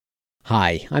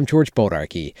Hi, I'm George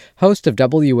Bodarky, host of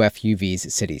WFUV's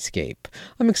Cityscape.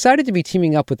 I'm excited to be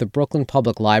teaming up with the Brooklyn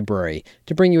Public Library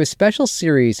to bring you a special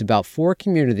series about 4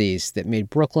 communities that made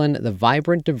Brooklyn the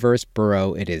vibrant, diverse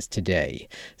borough it is today.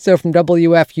 So from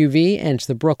WFUV and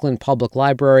the Brooklyn Public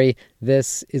Library,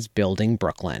 this is Building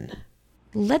Brooklyn.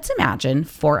 Let's imagine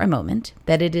for a moment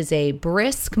that it is a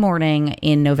brisk morning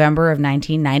in November of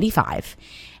 1995.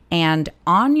 And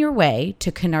on your way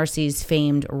to Canarsie's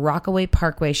famed Rockaway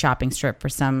Parkway shopping strip for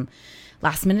some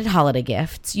last-minute holiday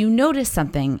gifts, you notice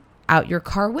something out your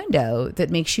car window that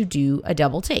makes you do a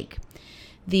double take.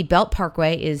 The Belt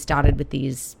Parkway is dotted with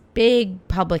these big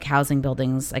public housing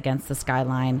buildings against the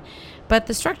skyline, but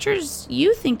the structures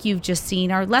you think you've just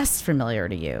seen are less familiar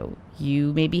to you.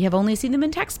 You maybe have only seen them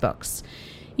in textbooks.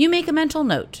 You make a mental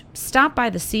note. Stop by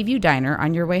the Seaview Diner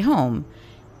on your way home.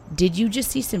 Did you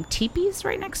just see some teepees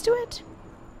right next to it?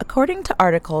 According to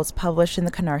articles published in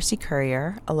the Canarsie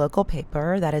Courier, a local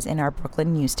paper that is in our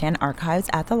Brooklyn newsstand archives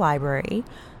at the library,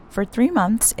 for 3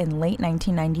 months in late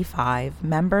 1995,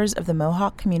 members of the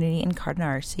Mohawk community in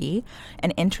Canarsie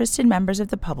and interested members of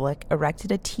the public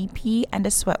erected a teepee and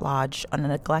a sweat lodge on a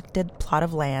neglected plot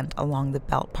of land along the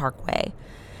Belt Parkway.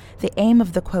 The aim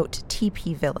of the, quote,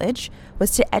 teepee village was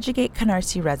to educate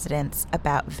Canarsie residents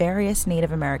about various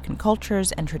Native American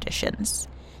cultures and traditions.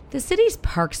 The city's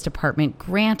Parks Department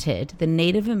granted the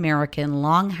Native American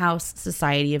Longhouse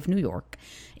Society of New York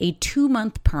a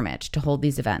 2-month permit to hold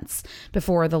these events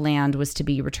before the land was to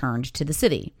be returned to the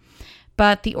city.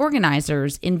 But the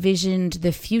organizers envisioned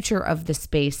the future of the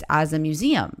space as a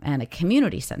museum and a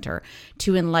community center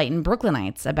to enlighten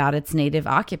Brooklynites about its native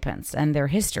occupants and their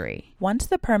history. Once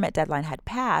the permit deadline had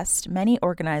passed, many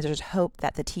organizers hoped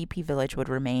that the teepee village would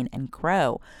remain and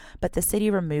grow, but the city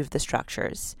removed the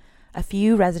structures. A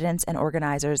few residents and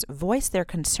organizers voiced their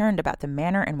concern about the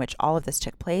manner in which all of this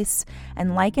took place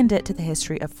and likened it to the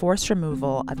history of forced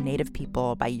removal of Native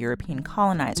people by European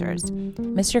colonizers.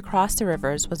 Mr. Cross the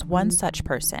Rivers was one such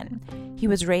person. He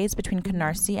was raised between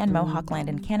Canarsie and Mohawk land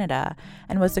in Canada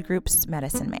and was the group's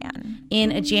medicine man.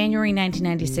 In a January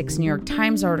 1996 New York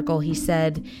Times article, he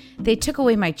said, "They took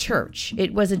away my church.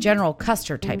 It was a General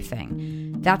Custer type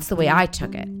thing. That's the way I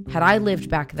took it. Had I lived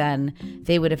back then,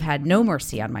 they would have had no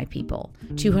mercy on my people.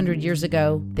 200 years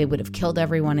ago, they would have killed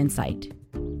everyone in sight."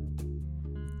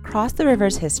 Cross the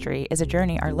River's history is a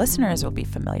journey our listeners will be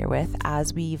familiar with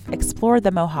as we've explored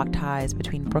the Mohawk ties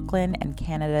between Brooklyn and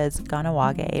Canada's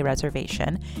Kahnawake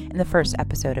Reservation in the first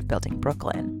episode of Building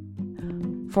Brooklyn.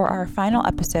 For our final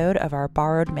episode of our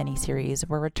Borrowed miniseries,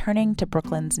 we're returning to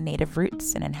Brooklyn's native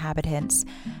roots and inhabitants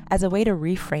as a way to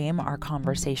reframe our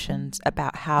conversations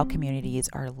about how communities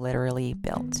are literally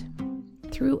built.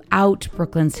 Throughout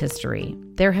Brooklyn's history,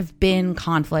 there have been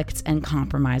conflicts and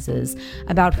compromises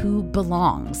about who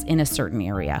belongs in a certain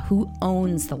area, who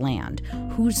owns the land,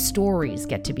 whose stories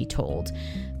get to be told.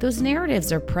 Those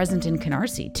narratives are present in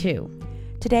Canarsie, too.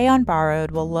 Today on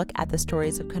Borrowed, we'll look at the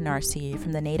stories of Canarsie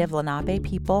from the Native Lenape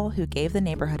people who gave the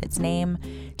neighborhood its name,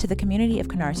 to the community of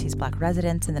Canarsie's Black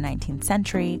residents in the 19th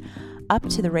century, up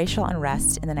to the racial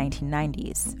unrest in the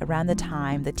 1990s, around the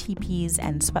time the teepees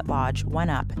and sweat lodge went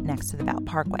up next to the Belt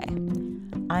Parkway.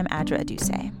 I'm Adra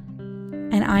Aduse.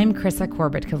 And I'm Krissa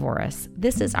Corbett-Kavoris.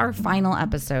 This is our final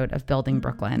episode of Building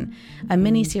Brooklyn, a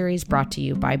mini-series brought to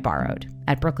you by Borrowed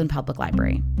at Brooklyn Public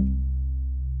Library.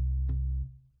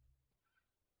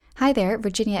 Hi there,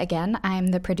 Virginia again. I'm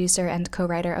the producer and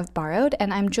co-writer of Borrowed,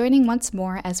 and I'm joining once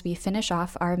more as we finish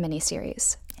off our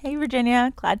mini-series. Hey,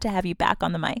 Virginia. Glad to have you back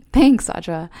on the mic. Thanks,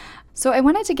 Audra. So I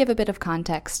wanted to give a bit of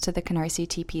context to the Canarsie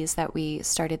teepees that we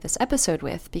started this episode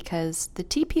with, because the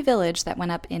teepee village that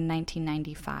went up in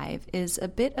 1995 is a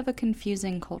bit of a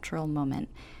confusing cultural moment,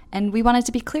 and we wanted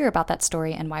to be clear about that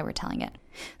story and why we're telling it.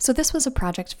 So this was a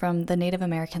project from the Native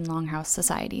American Longhouse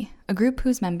Society, a group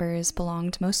whose members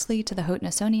belonged mostly to the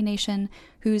Haudenosaunee Nation,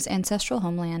 whose ancestral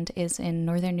homeland is in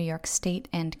northern New York State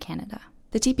and Canada.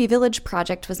 The Teepee Village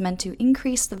project was meant to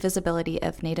increase the visibility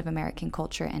of Native American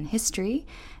culture and history,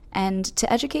 and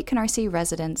to educate Canarsie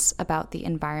residents about the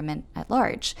environment at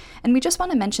large. And we just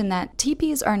want to mention that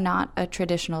teepees are not a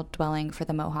traditional dwelling for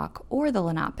the Mohawk or the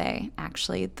Lenape.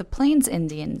 Actually, the Plains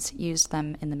Indians used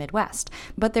them in the Midwest,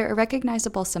 but they're a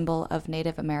recognizable symbol of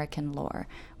Native American lore,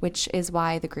 which is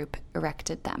why the group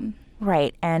erected them.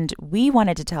 Right, and we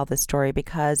wanted to tell this story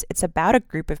because it's about a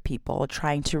group of people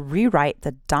trying to rewrite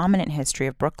the dominant history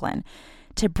of Brooklyn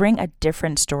to bring a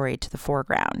different story to the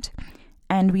foreground.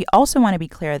 And we also want to be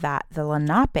clear that the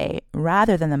Lenape,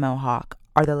 rather than the Mohawk,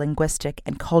 are the linguistic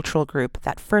and cultural group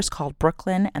that first called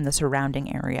Brooklyn and the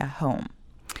surrounding area home.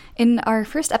 In our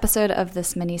first episode of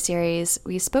this mini-series,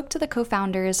 we spoke to the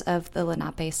co-founders of the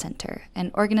Lenape Center,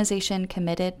 an organization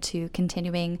committed to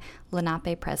continuing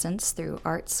Lenape presence through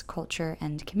arts, culture,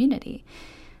 and community.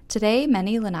 Today,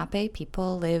 many Lenape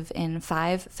people live in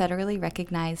 5 federally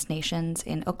recognized nations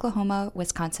in Oklahoma,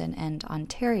 Wisconsin, and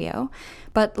Ontario,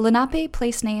 but Lenape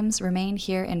place names remain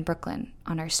here in Brooklyn,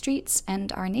 on our streets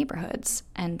and our neighborhoods,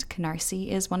 and Canarsie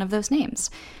is one of those names.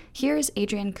 Here's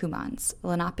Adrian Kumans,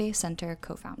 Lenape Center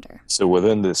co-founder. So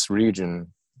within this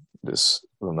region, this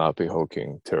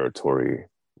Lenape-Hoking territory,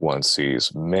 one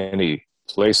sees many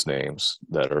place names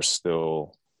that are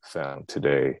still found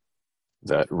today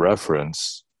that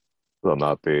reference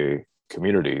Lenape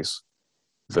communities,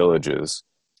 villages,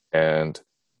 and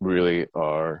really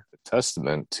are a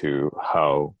testament to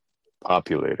how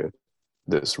populated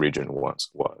this region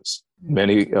once was.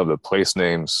 Many of the place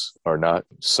names are not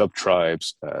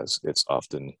sub-tribes as it's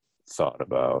often thought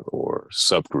about, or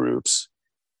subgroups,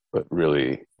 but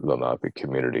really Lenape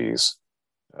communities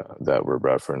that were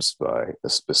referenced by a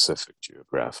specific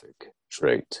geographic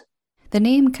trait. The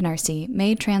name Canarsie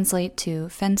may translate to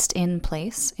fenced-in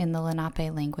place in the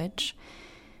Lenape language,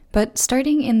 but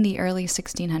starting in the early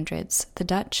 1600s, the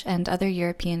Dutch and other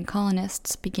European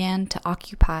colonists began to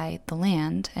occupy the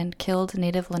land and killed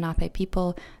native Lenape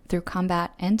people through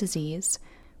combat and disease,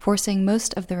 forcing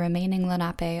most of the remaining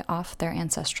Lenape off their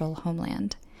ancestral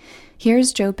homeland.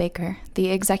 Here's Joe Baker,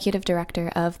 the executive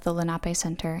director of the Lenape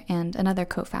Center and another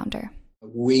co-founder.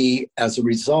 We, as a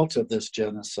result of this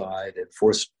genocide and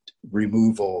forced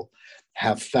removal,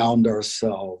 have found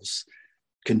ourselves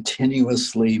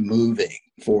continuously moving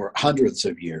for hundreds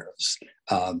of years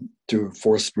through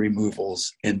forced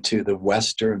removals into the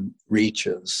western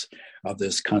reaches of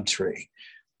this country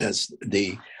as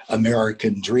the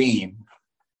American dream,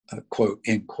 quote,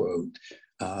 end quote,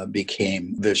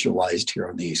 became visualized here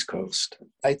on the East Coast.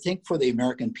 I think for the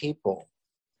American people,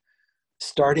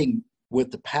 starting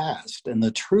with the past and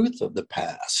the truth of the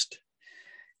past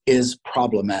is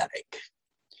problematic.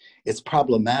 It's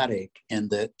problematic in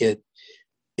that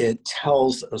it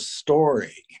tells a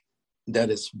story that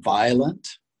is violent,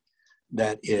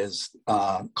 that is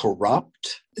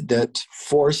corrupt, that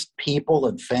forced people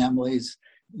and families,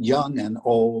 young and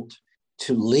old,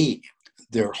 to leave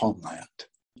their homeland.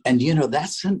 And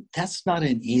that's not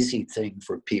an easy thing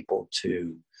for people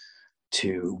to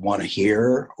want to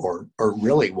hear or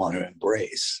really want to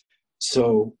embrace.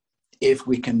 So if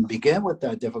we can begin with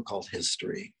that difficult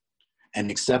history and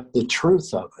accept the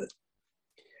truth of it,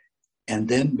 and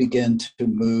then begin to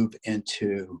move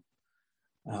into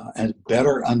a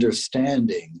better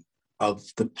understanding of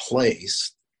the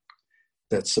place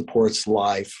that supports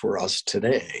life for us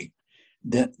today,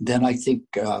 then I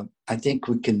think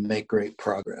we can make great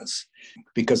progress,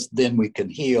 because then we can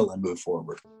heal and move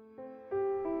forward.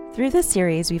 Through this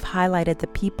series, we've highlighted the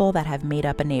people that have made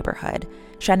up a neighborhood,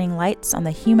 shining lights on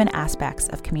the human aspects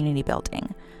of community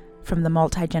building, from the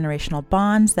multi-generational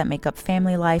bonds that make up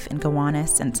family life in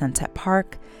Gowanus and Sunset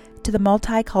Park, to the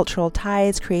multicultural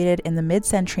ties created in the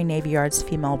mid-century Navy Yard's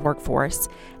female workforce,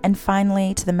 and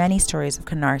finally to the many stories of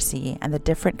Canarsie and the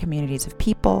different communities of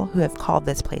people who have called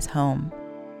this place home.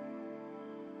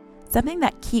 Something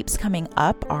that keeps coming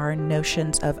up are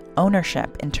notions of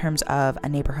ownership in terms of a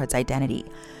neighborhood's identity.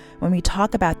 When we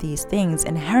talk about these things,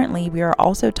 inherently we are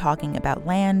also talking about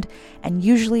land, and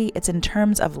usually it's in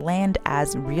terms of land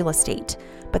as real estate.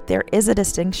 But there is a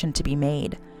distinction to be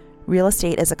made. Real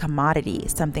estate is a commodity,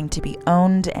 something to be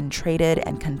owned and traded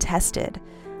and contested.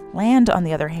 Land, on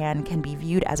the other hand, can be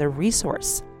viewed as a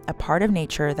resource, a part of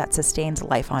nature that sustains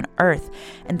life on Earth,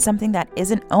 and something that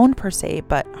isn't owned per se,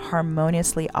 but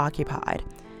harmoniously occupied.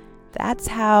 That's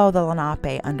how the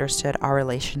Lenape understood our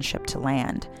relationship to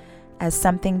land, as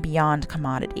something beyond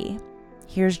commodity.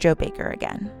 Here's Joe Baker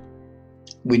again.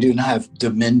 We do not have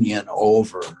dominion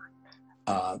over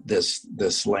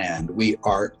this land. We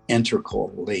are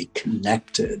integrally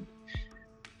connected,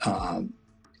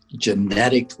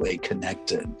 genetically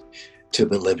connected to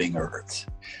the living earth.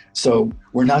 So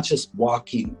we're not just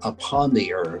walking upon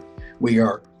the earth, we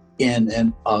are in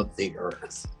and of the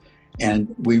earth.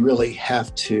 And we really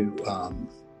have to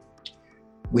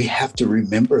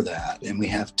remember that, and we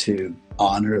have to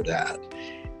honor that.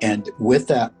 And with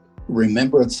that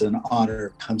remembrance and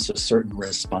honor comes a certain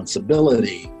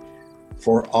responsibility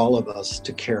for all of us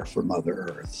to care for Mother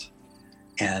Earth.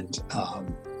 And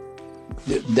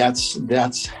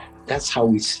that's how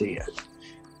we see it.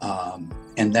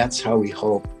 And that's how we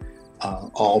hope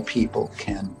all people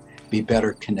can be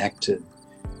better connected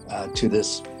to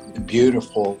this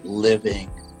beautiful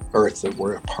living earth that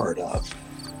we're a part of.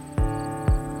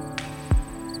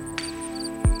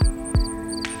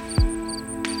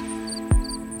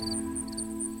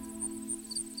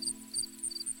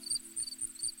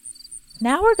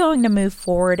 Now we're going to move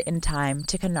forward in time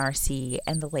to Canarsie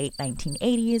in the late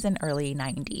 1980s and early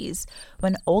 90s,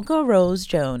 when Olga Rose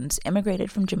Jones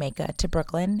immigrated from Jamaica to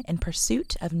Brooklyn in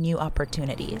pursuit of new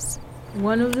opportunities.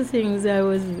 One of the things I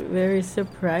was very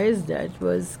surprised at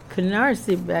was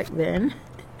Canarsie back then.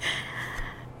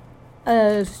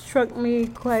 Struck me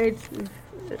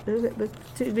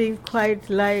to be quite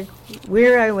like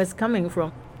where I was coming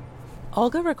from.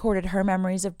 Olga recorded her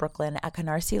memories of Brooklyn at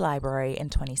Canarsie Library in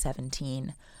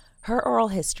 2017. Her oral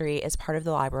history is part of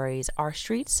the library's Our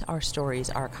Streets, Our Stories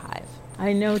archive.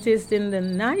 I noticed in the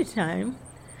nighttime,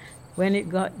 when it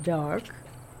got dark,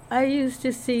 I used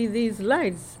to see these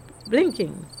lights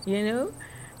blinking,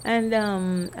 and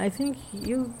I think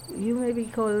you maybe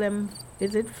call them,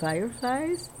 is it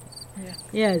fireflies? Yeah.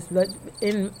 Yes, but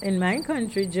in my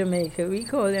country, Jamaica, we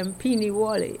call them peeny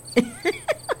wally.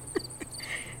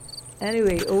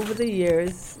 Anyway, over the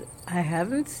years, I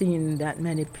haven't seen that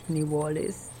many peeny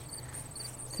wallies.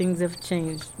 Things have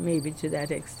changed maybe to that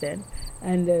extent.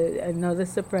 And another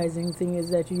surprising thing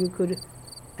is that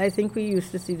I think we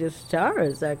used to see the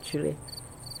stars actually.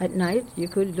 At night, you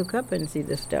could look up and see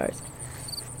the stars.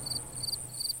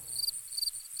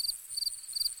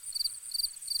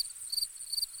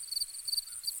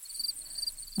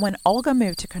 When Olga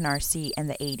moved to Canarsie in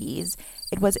the 80s,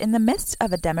 it was in the midst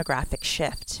of a demographic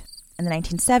shift. In the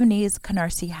 1970s,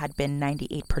 Canarsie had been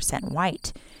 98%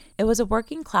 white. It was a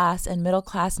working class and middle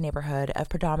class neighborhood of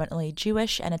predominantly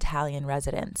Jewish and Italian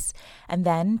residents. And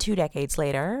then, 2 decades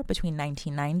later, between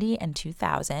 1990 and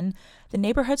 2000, the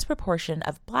neighborhood's proportion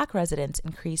of black residents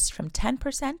increased from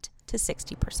 10% to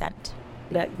 60%.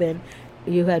 Back then,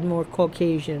 you had more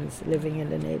Caucasians living in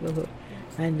the neighborhood.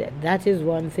 And that is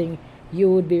one thing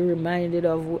you would be reminded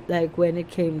of, like when it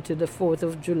came to the 4th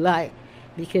of July.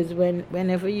 Because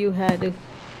whenever you had,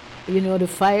 the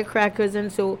firecrackers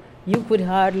and so, you could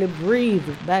hardly breathe.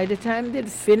 By the time they'd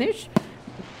finish.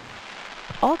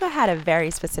 Olga had a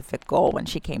very specific goal when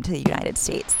she came to the United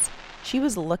States. She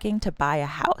was looking to buy a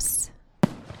house.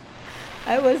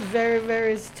 I was very,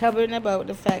 very stubborn about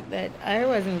the fact that I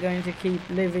wasn't going to keep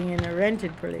living in a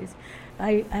rented place.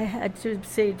 I had to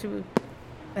say to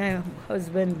my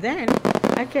husband then,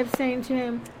 I kept saying to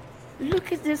him,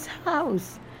 look at this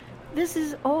house. This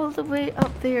is all the way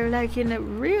up there, like in a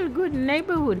real good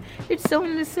neighborhood. It's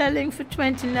only selling for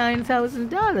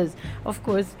 $29,000. Of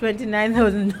course,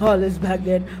 $29,000 back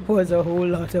then was a whole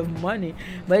lot of money.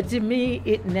 But to me,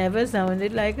 it never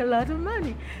sounded like a lot of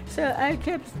money. So I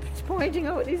kept pointing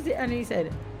out, and he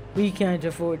said, we can't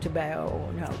afford to buy our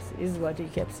own house, is what he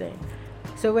kept saying.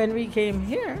 So when we came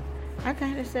here, I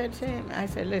kind of said to him, I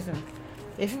said, listen,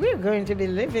 if we're going to be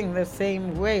living the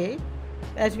same way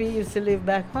as we used to live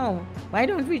back home, why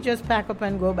don't we just pack up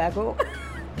and go back home?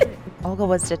 Olga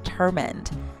was determined.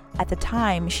 At the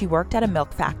time, she worked at a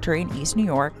milk factory in East New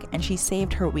York, and she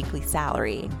saved her weekly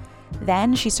salary.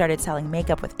 Then she started selling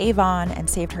makeup with Avon and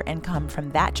saved her income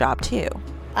from that job too.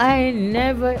 I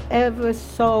never ever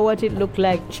saw what it looked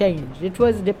like change. It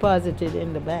was deposited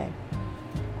in the bank.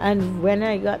 And when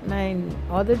I got my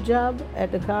other job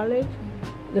at the college,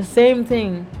 the same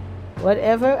thing.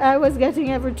 Whatever I was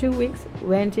getting every 2 weeks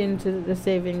went into the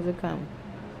savings account.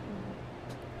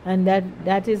 And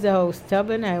that is how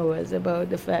stubborn I was about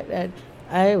the fact that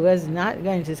I was not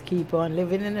going to keep on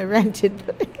living in a rented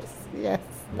place. Yes,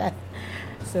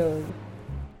 so.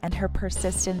 And her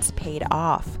persistence paid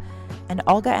off. And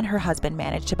Olga and her husband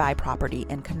managed to buy property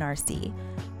in Canarsie.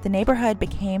 The neighborhood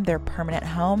became their permanent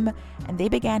home, and they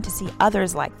began to see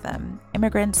others like them,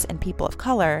 immigrants and people of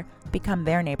color, become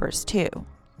their neighbors too.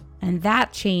 And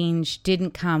that change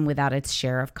didn't come without its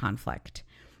share of conflict.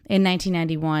 In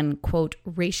 1991, quote,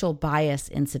 racial bias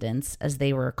incidents, as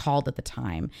they were called at the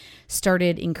time,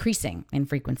 started increasing in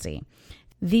frequency.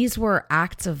 These were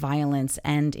acts of violence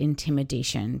and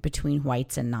intimidation between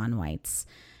whites and non-whites.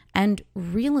 And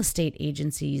real estate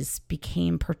agencies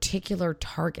became particular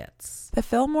targets. The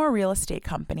Fillmore Real Estate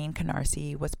Company in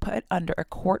Canarsie was put under a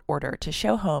court order to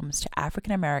show homes to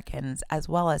African Americans as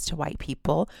well as to white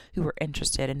people who were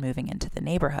interested in moving into the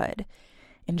neighborhood.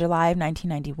 In July of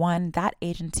 1991, that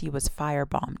agency was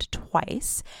firebombed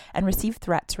twice and received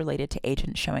threats related to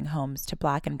agents showing homes to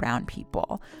black and brown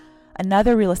people.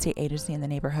 Another real estate agency in the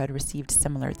neighborhood received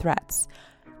similar threats.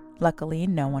 Luckily,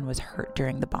 no one was hurt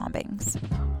during the bombings.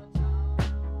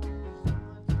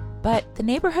 But the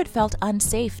neighborhood felt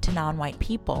unsafe to non-white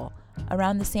people.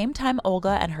 Around the same time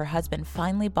Olga and her husband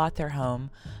finally bought their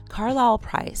home, Carlisle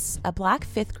Price, a black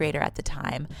fifth grader at the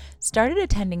time, started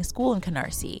attending school in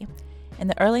Canarsie. In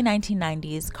the early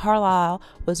 1990s, Carlisle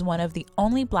was one of the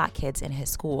only black kids in his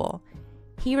school.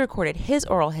 He recorded his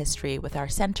oral history with our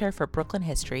Center for Brooklyn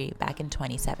History back in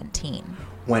 2017.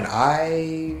 When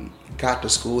I got to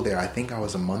school there, I think I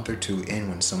was a month or two in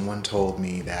when someone told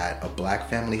me that a black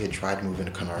family had tried to move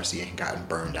into Canarsie and gotten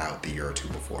burned out the year or two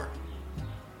before.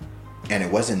 And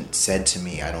it wasn't said to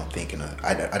me, I don't think,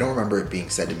 I don't remember it being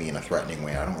said to me in a threatening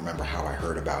way. I don't remember how I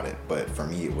heard about it, but for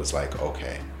me it was like,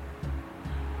 okay,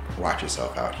 watch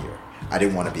yourself out here. I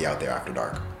didn't want to be out there after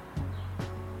dark.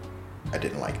 I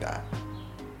didn't like that.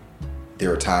 There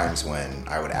were times when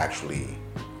I would actually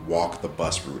walk the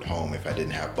bus route home if I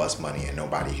didn't have bus money and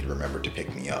nobody had remembered to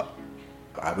pick me up.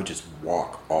 I would just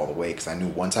walk all the way because I knew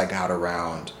once I got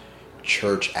around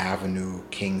Church Avenue,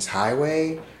 Kings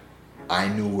Highway, I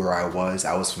knew where I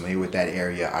was familiar with that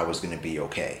area, I was going to be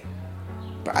okay.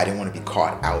 But I didn't want to be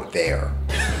caught out there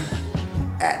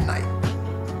at night.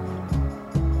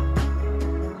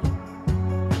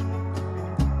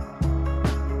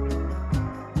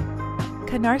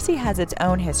 Canarsie has its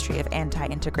own history of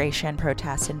anti-integration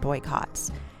protests and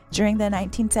boycotts. During the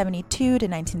 1972 to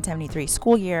 1973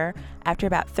 school year, after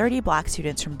about 30 black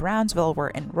students from Brownsville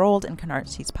were enrolled in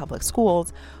Canarsie's public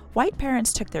schools, white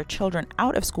parents took their children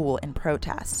out of school in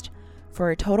protest.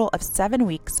 For a total of 7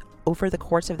 weeks over the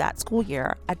course of that school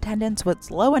year, attendance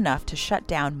was low enough to shut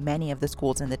down many of the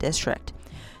schools in the district.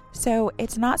 So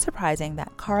it's not surprising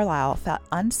that Carlisle felt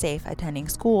unsafe attending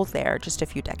schools there just a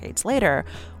few decades later,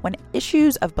 when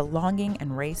issues of belonging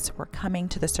and race were coming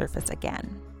to the surface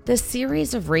again. The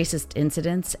series of racist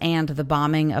incidents and the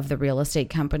bombing of the real estate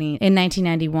company in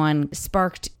 1991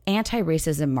 sparked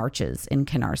anti-racism marches in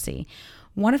Canarsie,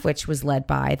 one of which was led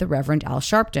by the Reverend Al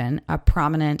Sharpton, a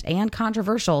prominent and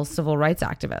controversial civil rights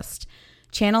activist.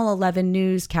 Channel 11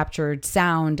 News captured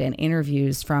sound and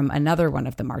interviews from another one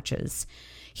of the marches.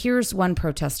 Here's one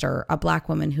protester, a black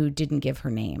woman who didn't give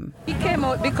her name. We came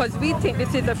out because we think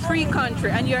this is a free country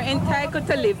and you're entitled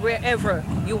to live wherever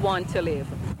you want to live.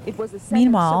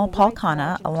 Meanwhile, Paul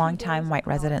Khanna, a longtime white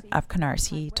resident of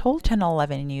Canarsie, told Channel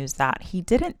 11 News that he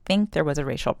didn't think there was a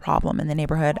racial problem in the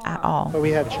neighborhood at all.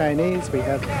 We have Chinese, we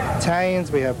have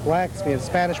Italians, we have blacks, we have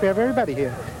Spanish, we have everybody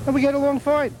here, and we get along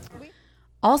fine.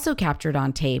 Also captured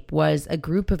on tape was a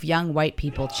group of young white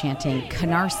people chanting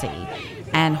Canarsie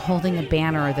and holding a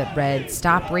banner that read,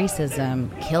 "Stop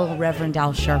racism, kill Reverend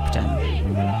Al Sharpton."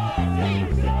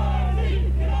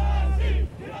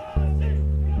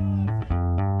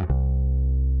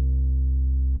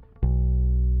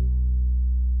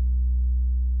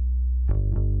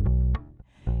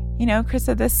 You know,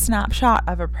 Krista, this snapshot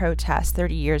of a protest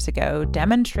 30 years ago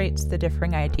demonstrates the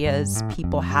differing ideas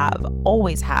people have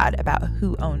always had about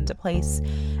who owns a place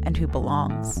and who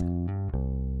belongs.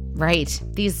 Right.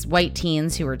 These white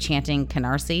teens who are chanting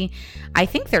Canarsie, I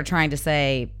think they're trying to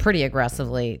say pretty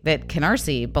aggressively that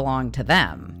Canarsie belonged to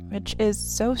them. Which is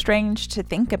so strange to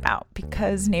think about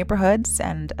because neighborhoods,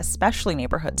 and especially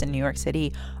neighborhoods in New York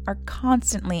City, are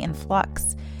constantly in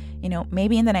flux. You know,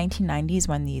 maybe in the 1990s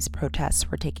when these protests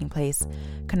were taking place,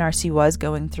 Canarsie was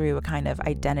going through a kind of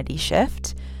identity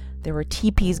shift. There were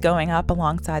teepees going up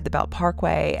alongside the Belt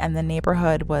Parkway, and the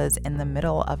neighborhood was in the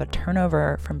middle of a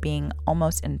turnover from being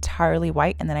almost entirely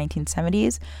white in the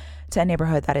 1970s to a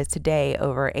neighborhood that is today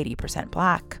over 80%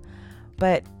 black.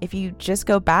 But if you just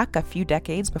go back a few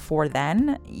decades before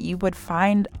then, you would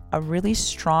find a really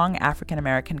strong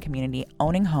African-American community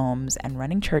owning homes and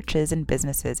running churches and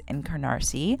businesses in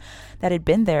Canarsie that had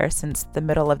been there since the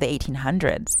middle of the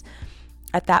 1800s.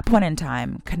 At that point in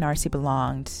time, Canarsie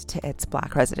belonged to its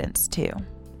black residents too.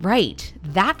 Right.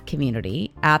 That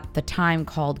community, at the time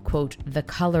called, quote, the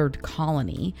Colored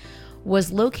Colony,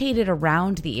 was located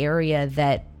around the area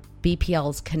that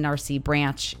BPL's Canarsie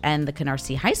branch and the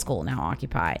Canarsie High School now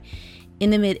occupy. In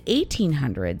the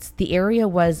mid-1800s, the area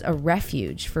was a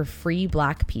refuge for free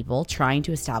black people trying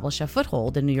to establish a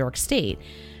foothold in New York State.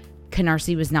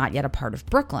 Canarsie was not yet a part of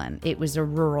Brooklyn. It was a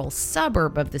rural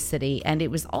suburb of the city, and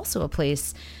it was also a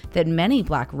place that many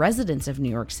black residents of New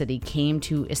York City came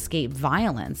to escape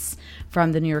violence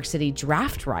from the New York City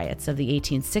draft riots of the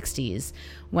 1860s,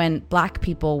 when black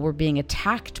people were being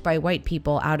attacked by white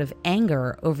people out of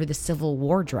anger over the Civil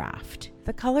War draft.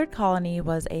 The Colored Colony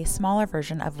was a smaller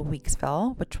version of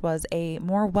Weeksville, which was a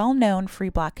more well-known free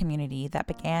black community that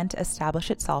began to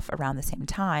establish itself around the same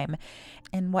time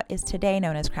in what is today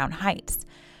known as Crown Heights.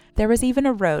 There was even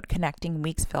a road connecting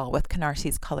Weeksville with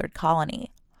Canarsie's Colored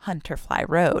Colony, Hunterfly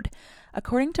Road.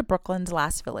 According to Brooklyn's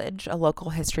Last Village, a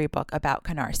local history book about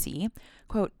Canarsie,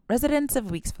 quote, residents of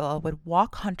Weeksville would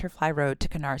walk Hunterfly Road to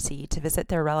Canarsie to visit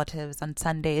their relatives on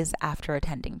Sundays after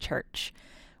attending church.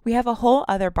 We have a whole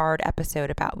other borrowed episode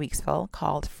about Weeksville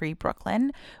called Free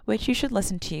Brooklyn, which you should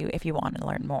listen to if you want to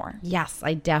learn more. Yes,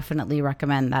 I definitely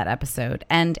recommend that episode.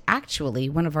 And actually,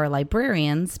 one of our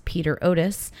librarians, Peter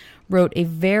Otis, wrote a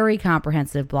very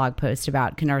comprehensive blog post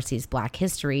about Canarsie's Black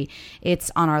history.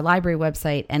 It's on our library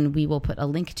website, and we will put a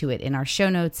link to it in our show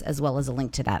notes, as well as a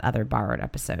link to that other borrowed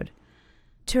episode.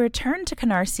 To return to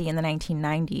Canarsie in the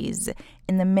 1990s,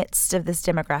 in the midst of this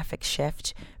demographic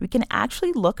shift, we can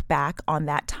actually look back on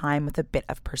that time with a bit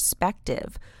of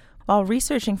perspective. While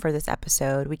researching for this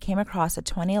episode, we came across a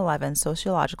 2011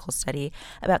 sociological study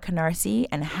about Canarsie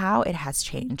and how it has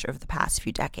changed over the past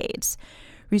few decades.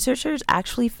 Researchers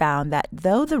actually found that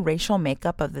though the racial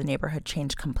makeup of the neighborhood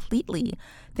changed completely,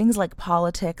 things like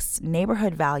politics,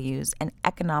 neighborhood values, and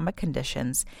economic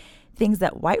conditions, things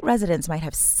that white residents might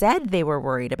have said they were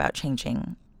worried about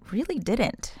changing, really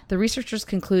didn't. The researchers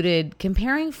concluded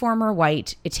comparing former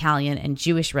white, Italian, and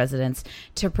Jewish residents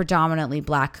to predominantly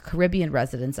Black Caribbean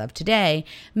residents of today,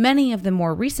 many of the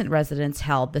more recent residents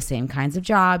held the same kinds of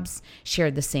jobs,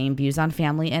 shared the same views on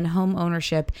family and home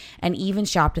ownership, and even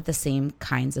shopped at the same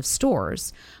kinds of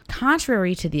stores.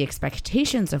 Contrary to the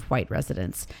expectations of white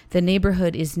residents, the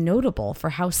neighborhood is notable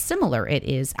for how similar it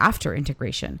is after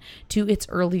integration to its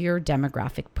earlier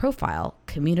demographic profile,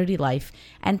 community life,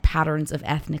 and patterns of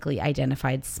ethnically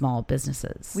identified small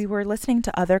businesses. We were listening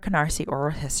to other Canarsie oral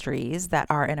histories that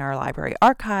are in our library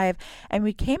archive, and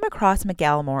we came across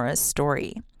Miguel Mora's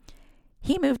story.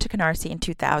 He moved to Canarsie in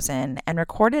 2000 and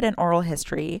recorded an oral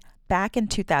history back in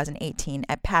 2018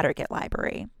 at Patergate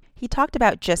Library. He talked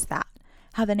about just that,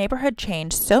 how the neighborhood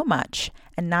changed so much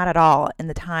and not at all in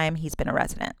the time he's been a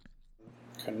resident.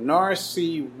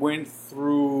 Canarsie went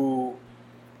through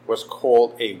what's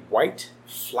called a white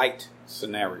flight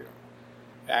scenario.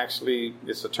 Actually,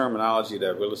 it's a terminology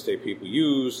that real estate people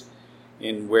use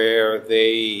in where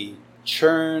they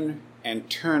churn and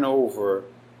turn over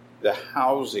the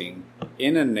housing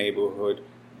in a neighborhood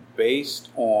based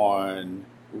on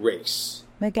race.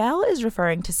 Miguel is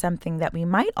referring to something that we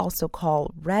might also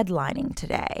call redlining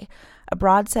today, a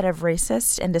broad set of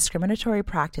racist and discriminatory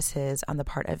practices on the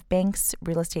part of banks,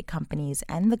 real estate companies,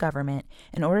 and the government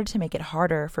in order to make it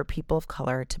harder for people of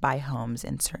color to buy homes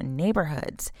in certain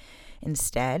neighborhoods.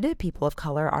 Instead, people of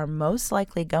color are most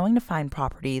likely going to find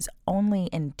properties only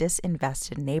in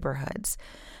disinvested neighborhoods.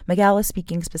 Miguel is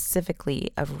speaking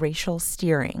specifically of racial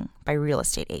steering by real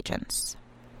estate agents.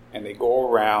 And they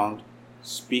go around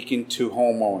speaking to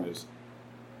homeowners.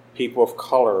 People of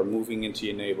color moving into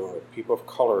your neighborhood. People of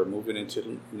color moving into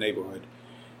the neighborhood.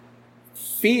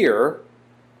 Fear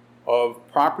of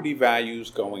property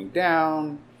values going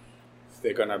down.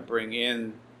 They're going to bring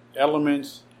in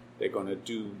elements. They're going to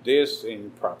do this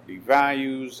in property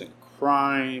values and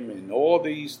crime and all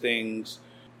these things.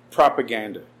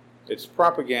 Propaganda. It's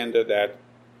propaganda that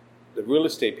the real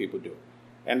estate people do.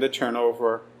 And the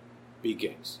turnover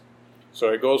begins. So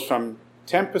it goes from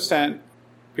 10%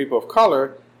 people of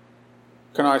color.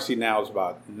 Canarsie now is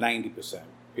about 90%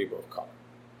 people of color.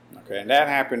 Okay, and that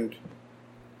happened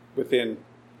within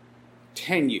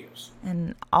 10 years.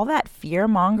 And all that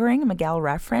fear-mongering Miguel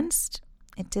referenced,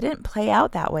 it didn't play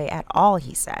out that way at all,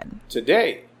 he said.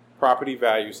 Today, property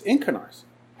values in Canarsie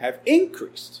have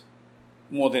increased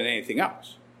more than anything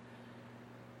else.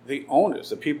 The owners,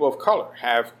 the people of color,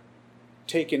 have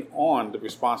taken on the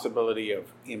responsibility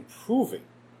of improving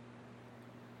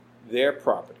their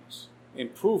properties,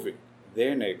 improving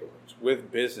their neighborhoods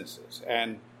with businesses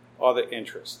and other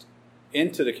interests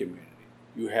into the community.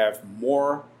 You have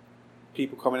more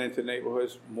people coming into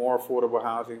neighborhoods, more affordable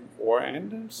housing,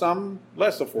 and some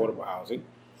less affordable housing.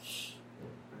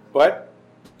 But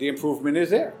the improvement is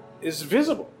there. It's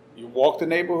visible. You walk the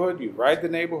neighborhood, you ride the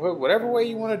neighborhood, whatever way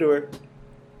you want to do it,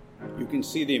 you can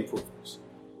see the improvements.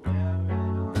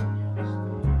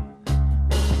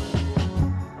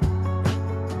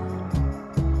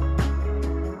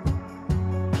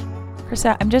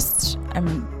 Krista,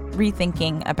 I'm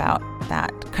rethinking about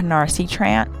that Canarsie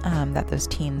chant that those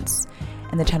teens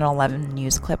in the Channel 11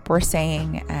 news clip were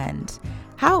saying, and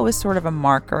how it was sort of a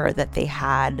marker that they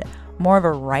had more of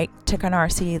a right to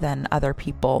Canarsie than other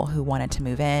people who wanted to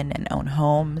move in and own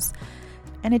homes.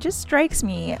 And it just strikes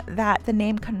me that the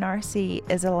name Canarsie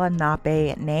is a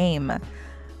Lenape name.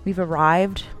 We've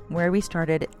arrived where we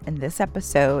started in this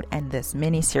episode and this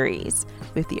mini-series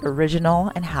with the original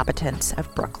inhabitants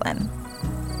of Brooklyn.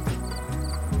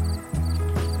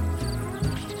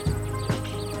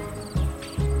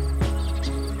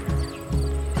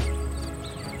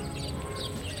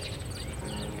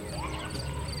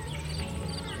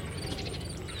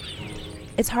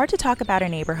 It's hard to talk about a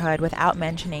neighborhood without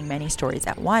mentioning many stories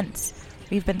at once.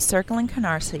 We've been circling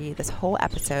Canarsie this whole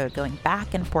episode, going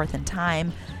back and forth in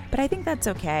time, but I think that's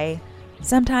okay.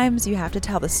 Sometimes you have to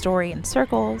tell the story in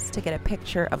circles to get a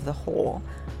picture of the whole.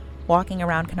 Walking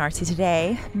around Canarsie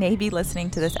today, maybe listening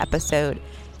to this episode,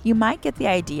 you might get the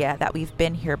idea that we've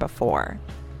been here before.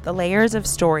 The layers of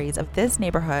stories of this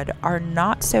neighborhood are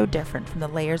not so different from the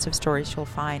layers of stories you'll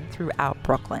find throughout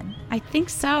Brooklyn. I think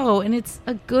so, and it's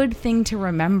a good thing to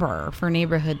remember for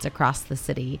neighborhoods across the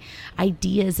city.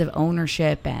 Ideas of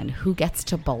ownership and who gets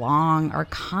to belong are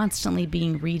constantly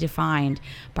being redefined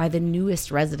by the newest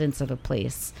residents of a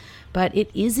place. But it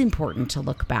is important to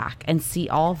look back and see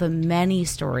all the many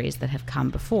stories that have come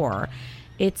before.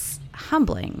 It's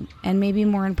humbling and maybe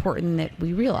more important that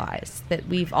we realize that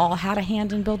we've all had a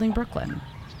hand in building Brooklyn.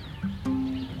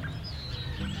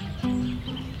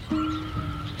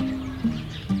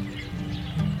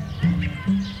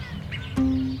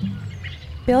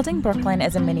 Building Brooklyn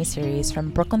is a miniseries from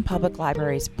Brooklyn Public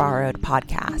Library's Borrowed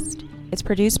podcast. It's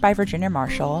produced by Virginia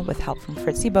Marshall with help from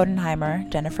Fritzi Bodenheimer,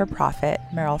 Jennifer Prophet,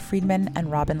 Meryl Friedman,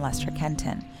 and Robin Lester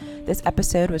Kenton. This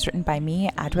episode was written by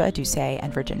me, Adwa Aduse,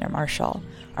 and Virginia Marshall.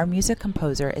 Our music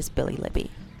composer is Billy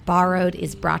Libby. Borrowed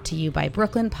is brought to you by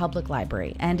Brooklyn Public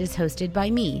Library and is hosted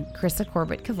by me, Krista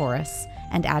Corbett-Kavoris,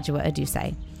 and Adwa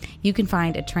Aduse. You can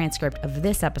find a transcript of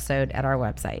this episode at our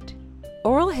website.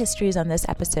 Oral histories on this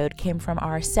episode came from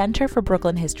our Center for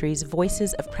Brooklyn History's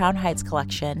Voices of Crown Heights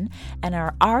collection and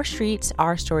our Streets,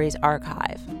 Our Stories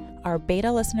archive. Our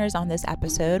beta listeners on this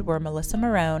episode were Melissa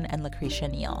Marone and Lucretia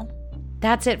Neal.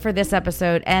 That's it for this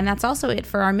episode, and that's also it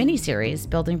for our mini-series,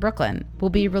 Building Brooklyn. We'll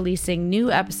be releasing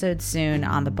new episodes soon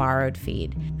on the Borrowed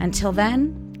feed. Until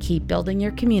then, keep building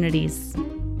your communities.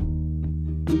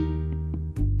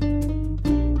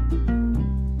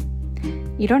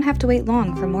 You don't have to wait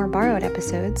long for more Borrowed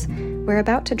episodes. We're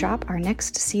about to drop our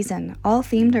next season, all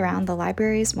themed around the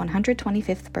library's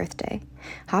 125th birthday.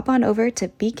 Hop on over to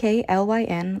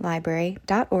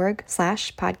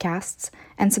bklynlibrary.org/podcasts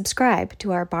and subscribe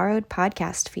to our Borrowed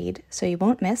podcast feed so you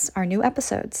won't miss our new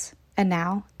episodes. And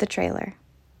now, the trailer.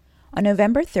 On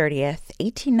November 30th,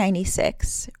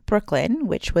 1896, Brooklyn,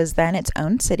 which was then its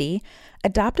own city,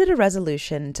 adopted a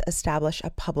resolution to establish a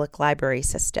public library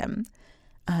system.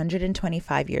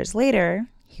 125 years later,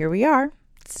 here we are,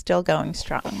 still going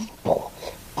strong.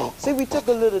 See, we took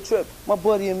a little trip, my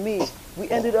buddy and me. We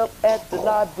ended up at the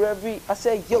library. I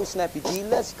said, yo, Snappy D,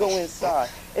 let's go inside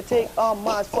and take our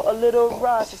minds for a little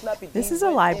ride. So Snappy D, this is a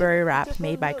library rap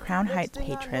made by Crown Heights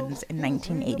patrons in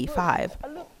 1985.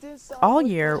 All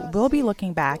year, we'll be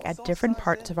looking back at different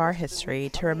parts of our history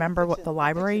to remember what the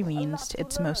library means to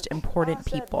its most important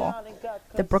people,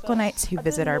 the Brooklynites who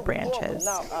visit our branches.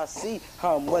 Now I see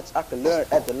how much I can learn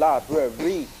at the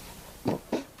library.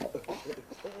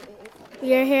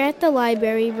 We are here at the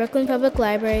library, Brooklyn Public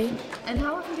Library. And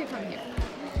how often do you come here?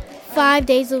 5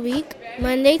 days a week,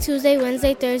 Monday, Tuesday,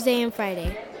 Wednesday, Thursday, and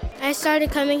Friday. I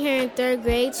started coming here in 3rd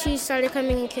grade. She started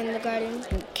coming in kindergarten.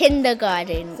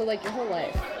 So like your whole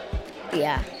life?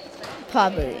 Yeah,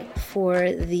 probably.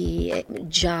 For the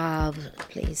job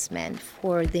placement,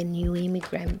 for the new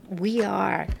immigrant, we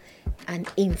are an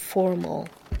informal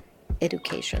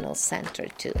educational center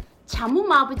too.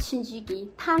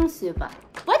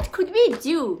 What could we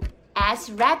do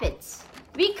as rabbits?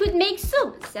 We could make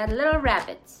soup, said little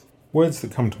rabbits. Words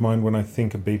that come to mind when I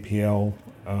think of BPL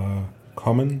are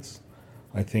commons.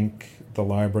 I think the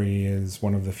library is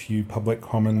one of the few public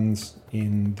commons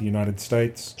in the United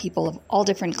States. People of all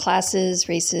different classes,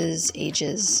 races,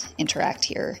 ages interact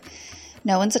here.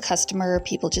 No one's a customer.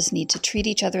 People just need to treat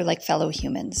each other like fellow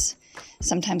humans.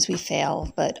 Sometimes we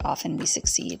fail, but often we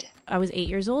succeed. I was 8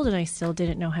 years old and I still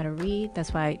didn't know how to read.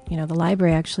 That's why, the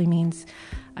library actually means,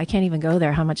 I can't even go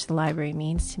there, how much the library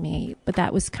means to me. But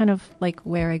that was kind of like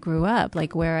where I grew up,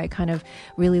 like where I kind of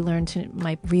really learned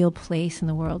my real place in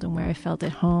the world and where I felt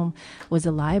at home was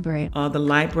the library. The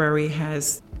library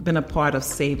has been a part of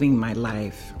saving my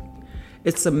life.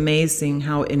 It's amazing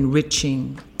how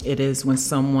enriching it is when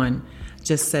someone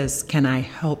just says, "Can I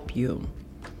help you?"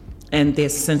 And they're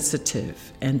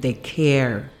sensitive and they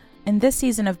care. In this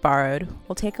season of Borrowed,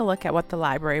 we'll take a look at what the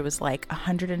library was like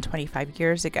 125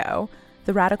 years ago,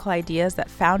 the radical ideas that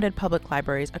founded public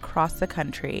libraries across the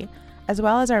country, as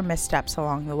well as our missteps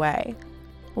along the way.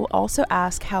 We'll also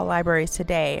ask how libraries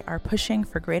today are pushing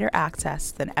for greater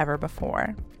access than ever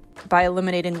before. By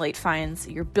eliminating late fines,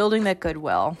 you're building that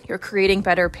goodwill, you're creating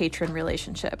better patron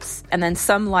relationships. And then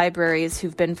some libraries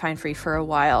who've been fine-free for a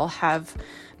while have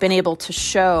been able to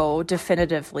show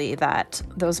definitively that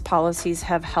those policies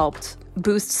have helped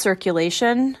boost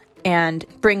circulation and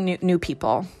bring new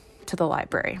people to the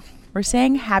library. We're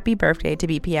saying happy birthday to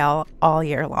BPL all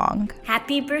year long.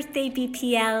 Happy birthday,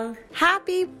 BPL.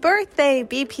 Happy birthday,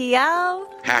 BPL.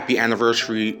 Happy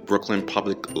anniversary, Brooklyn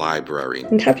Public Library.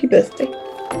 And happy birthday.